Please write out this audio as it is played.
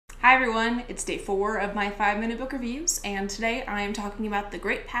Hi everyone, it's day 4 of my 5-minute book reviews, and today I am talking about The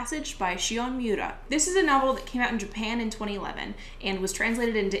Great Passage by Shion Miura. This is a novel that came out in Japan in 2011 and was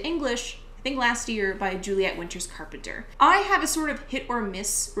translated into English, I think last year, by Juliet Winters Carpenter. I have a sort of hit or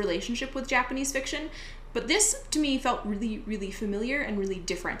miss relationship with Japanese fiction, but this to me felt really familiar and really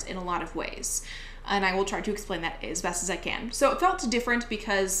different in a lot of ways. And I will try to explain that as best as I can. So it felt different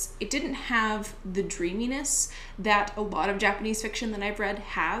because it didn't have the dreaminess that a lot of Japanese fiction that I've read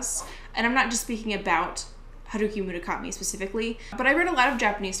has. And I'm not just speaking about Haruki Murakami specifically, but I read a lot of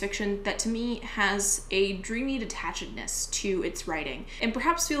Japanese fiction that to me has a dreamy detachedness to its writing, and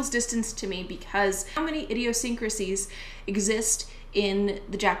perhaps feels distant to me because how many idiosyncrasies exist in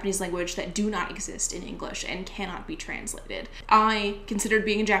the Japanese language that do not exist in English and cannot be translated. I considered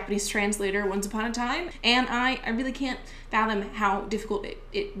being a Japanese translator once upon a time, and I really can't fathom how difficult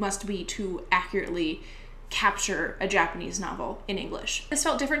it must be to accurately capture a Japanese novel in English. This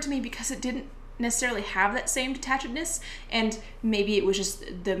felt different to me because it didn't necessarily have that same detachedness, and maybe it was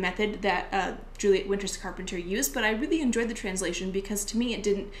just the method that Juliet Winters Carpenter used, but I really enjoyed the translation because to me it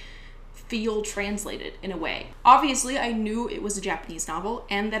didn't feel translated in a way. Obviously, I knew it was a Japanese novel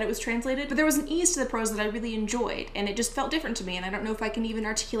and that it was translated, but there was an ease to the prose that I really enjoyed, and it just felt different to me, and I don't know if I can even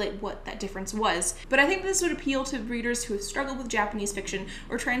articulate what that difference was. But I think this would appeal to readers who have struggled with Japanese fiction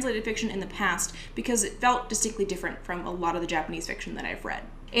or translated fiction in the past because it felt distinctly different from a lot of the Japanese fiction that I've read.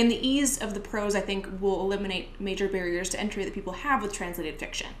 And the ease of the prose, I think, will eliminate major barriers to entry that people have with translated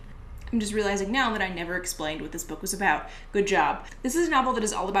fiction. I'm just realizing now that I never explained what this book was about. Good job. This is a novel that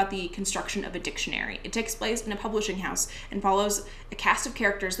is all about the construction of a dictionary. It takes place in a publishing house and follows a cast of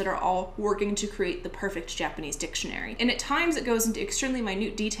characters that are all working to create the perfect Japanese dictionary. And at times it goes into extremely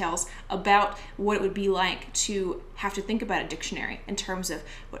minute details about what it would be like to have to think about a dictionary in terms of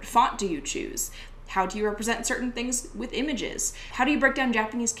what font do you choose? How do you represent certain things with images? How do you break down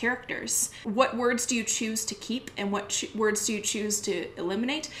Japanese characters? What words do you choose to keep and what words do you choose to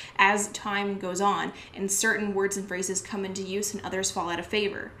eliminate as time goes on and certain words and phrases come into use and others fall out of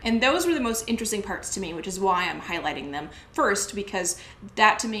favor? And those were the most interesting parts to me, which is why I'm highlighting them first, because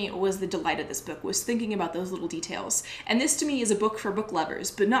that to me was the delight of this book, was thinking about those little details. And this to me is a book for book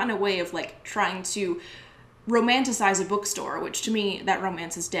lovers, but not in a way of like trying to romanticize a bookstore, which to me, that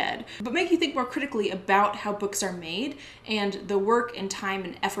romance is dead, but make you think more critically about how books are made and the work and time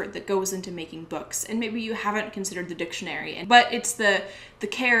and effort that goes into making books. And maybe you haven't considered the dictionary, but it's the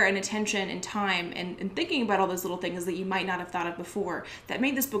care and attention and time and thinking about all those little things that you might not have thought of before that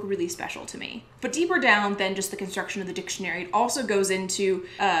made this book really special to me. But deeper down than just the construction of the dictionary, it also goes into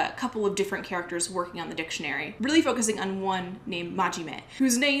a couple of different characters working on the dictionary, really focusing on one named Majime,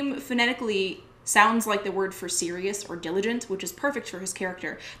 whose name phonetically sounds like the word for serious or diligent, which is perfect for his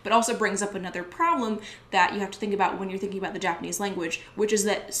character, but also brings up another problem that you have to think about when you're thinking about the Japanese language, which is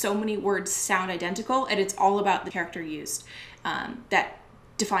that so many words sound identical, and it's all about the character used that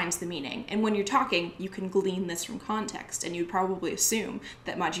defines the meaning. And when you're talking, you can glean this from context, and you'd probably assume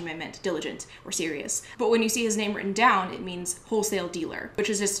that Majime meant diligent or serious. But when you see his name written down, it means wholesale dealer,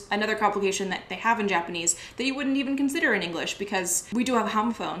 which is just another complication that they have in Japanese that you wouldn't even consider in English, because we do have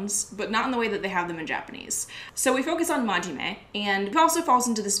homophones, but not in the way that they have them in Japanese. So we focus on Majime, and he also falls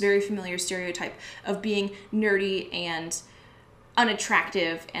into this very familiar stereotype of being nerdy and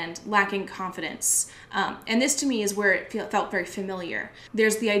unattractive and lacking confidence. And this to me is where it felt very familiar.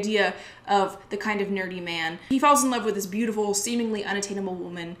 There's the idea of the kind of nerdy man. He falls in love with this beautiful, seemingly unattainable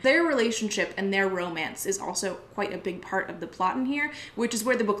woman. Their relationship and their romance is also quite a big part of the plot in here, which is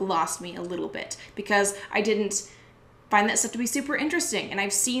where the book lost me a little bit, because I didn't find that stuff to be super interesting. And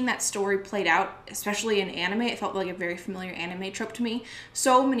I've seen that story played out, especially in anime. It felt like a very familiar anime trope to me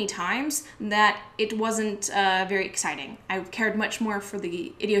so many times that it wasn't very exciting. I cared much more for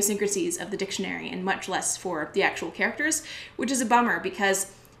the idiosyncrasies of the dictionary and much less for the actual characters, which is a bummer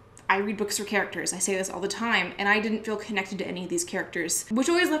because I read books for characters. I say this all the time, and I didn't feel connected to any of these characters, which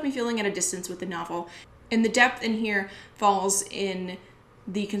always left me feeling at a distance with the novel. And the depth in here falls in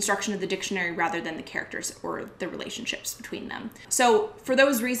the construction of the dictionary rather than the characters or the relationships between them. So for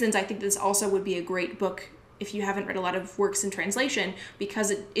those reasons, I think this also would be a great book if you haven't read a lot of works in translation, because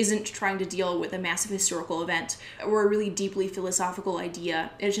it isn't trying to deal with a massive historical event or a really deeply philosophical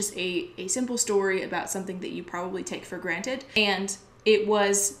idea. It's just a simple story about something that you probably take for granted, and it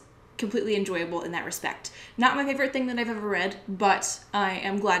was completely enjoyable in that respect. Not my favorite thing that I've ever read, but I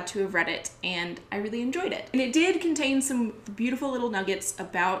am glad to have read it, and I really enjoyed it. And it did contain some beautiful little nuggets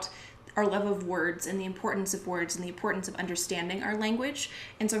about our love of words and the importance of words and the importance of understanding our language,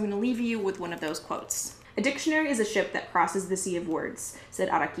 and so I'm going to leave you with one of those quotes. "A dictionary is a ship that crosses the sea of words," said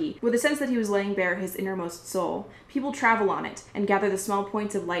Araki, with a sense that he was laying bare his innermost soul. "People travel on it, and gather the small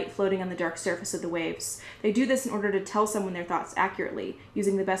points of light floating on the dark surface of the waves. They do this in order to tell someone their thoughts accurately,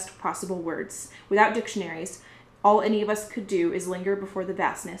 using the best possible words. Without dictionaries, all any of us could do is linger before the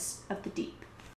vastness of the deep."